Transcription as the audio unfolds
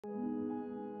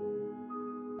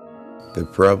The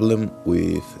problem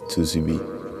with 2C-B.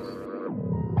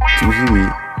 2C-B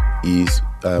is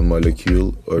a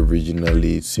molecule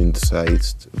originally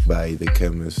synthesized by the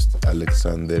chemist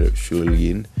Alexander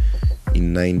Shulgin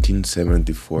in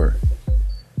 1974.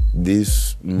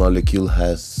 This molecule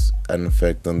has an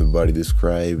effect on the body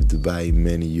described by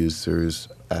many users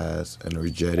as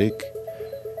energetic,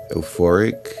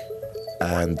 euphoric,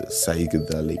 and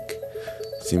psychedelic,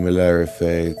 similar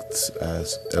effects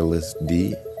as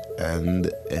LSD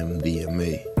and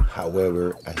MDMA.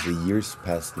 However, as the years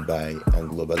passed by and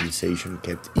globalization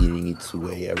kept eating its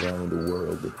way around the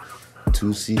world,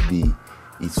 2C-B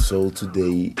is sold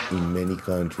today in many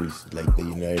countries like the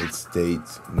United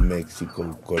States,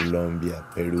 Mexico, Colombia,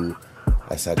 Peru,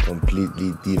 as a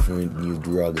completely different new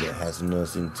drug that has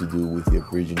nothing to do with the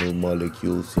original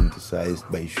molecule synthesized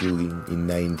by Shulgin in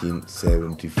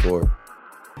 1974.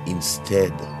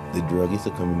 Instead, the drug is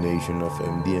a combination of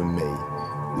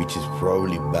MDMA, which is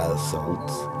probably bath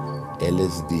salts,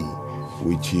 LSD,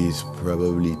 which is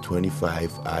probably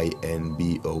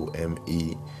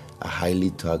 25-INBOME, a highly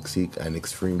toxic and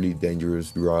extremely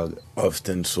dangerous drug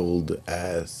often sold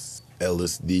as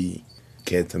LSD,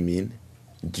 ketamine,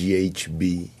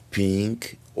 GHB,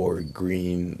 pink or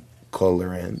green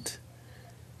colorant,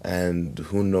 and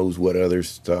who knows what other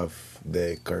stuff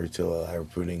the cartel are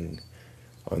putting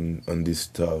on this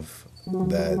stuff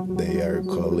that they are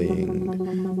calling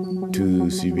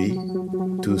 2C-B,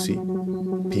 Tusi,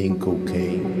 pink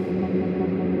cocaine.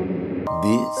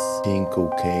 This pink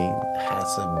cocaine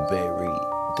has a very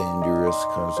dangerous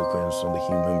consequence on the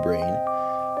human brain,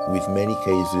 with many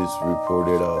cases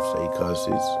reported of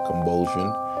psychosis,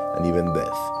 convulsion, and even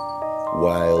death,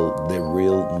 while the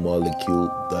real molecule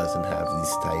doesn't have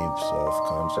these types of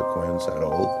consequence at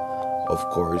all, of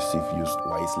course if used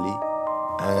wisely.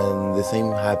 And the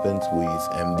same happens with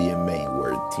MDMA,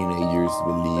 where teenagers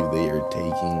believe they are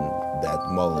taking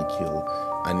that molecule,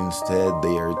 and instead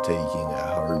they are taking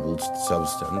a horrible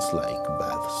substance like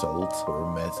bath salts or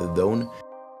methadone.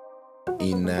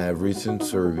 In a recent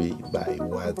survey by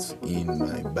What's in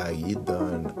My Baggie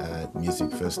done at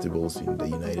music festivals in the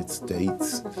United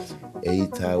States,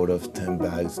 8 out of 10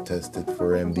 bags tested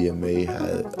for MDMA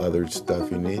had other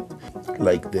stuff in it,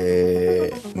 like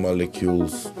the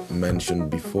molecules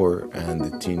mentioned before, and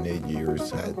the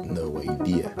teenagers had no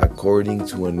idea. According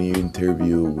to a new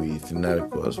interview with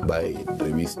Narcos by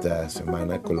Revista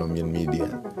Semana Colombian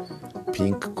Media,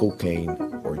 pink cocaine,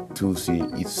 or Tusi,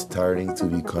 is starting to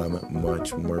become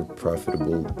much more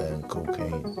profitable than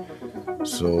cocaine.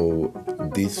 So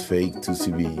this fake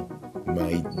 2C-B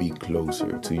might be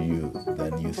closer to you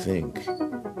than you think.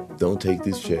 Don't take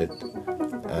this shit,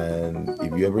 and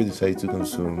if you ever decide to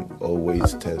consume,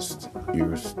 always test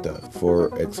your stuff.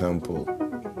 For example,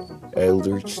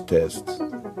 Eldridge test,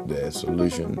 the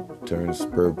solution turns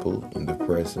purple in the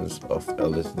presence of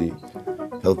LSD,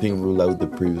 helping rule out the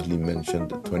previously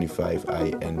mentioned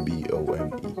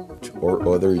 25-INBOME or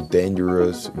other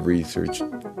dangerous research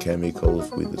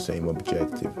chemicals with the same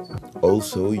objective.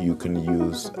 Also, you can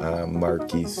use a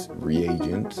Marquis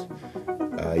reagent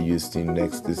used in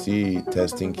ecstasy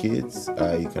testing kits.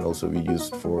 It can also be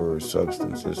used for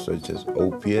substances such as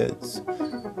opiates,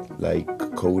 like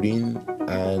codeine,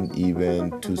 and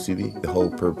even 2C-B. The whole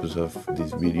purpose of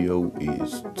this video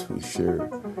is to share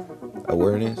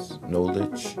awareness,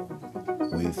 knowledge,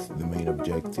 with the main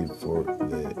objective for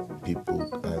the people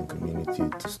and community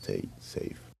to stay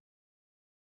safe.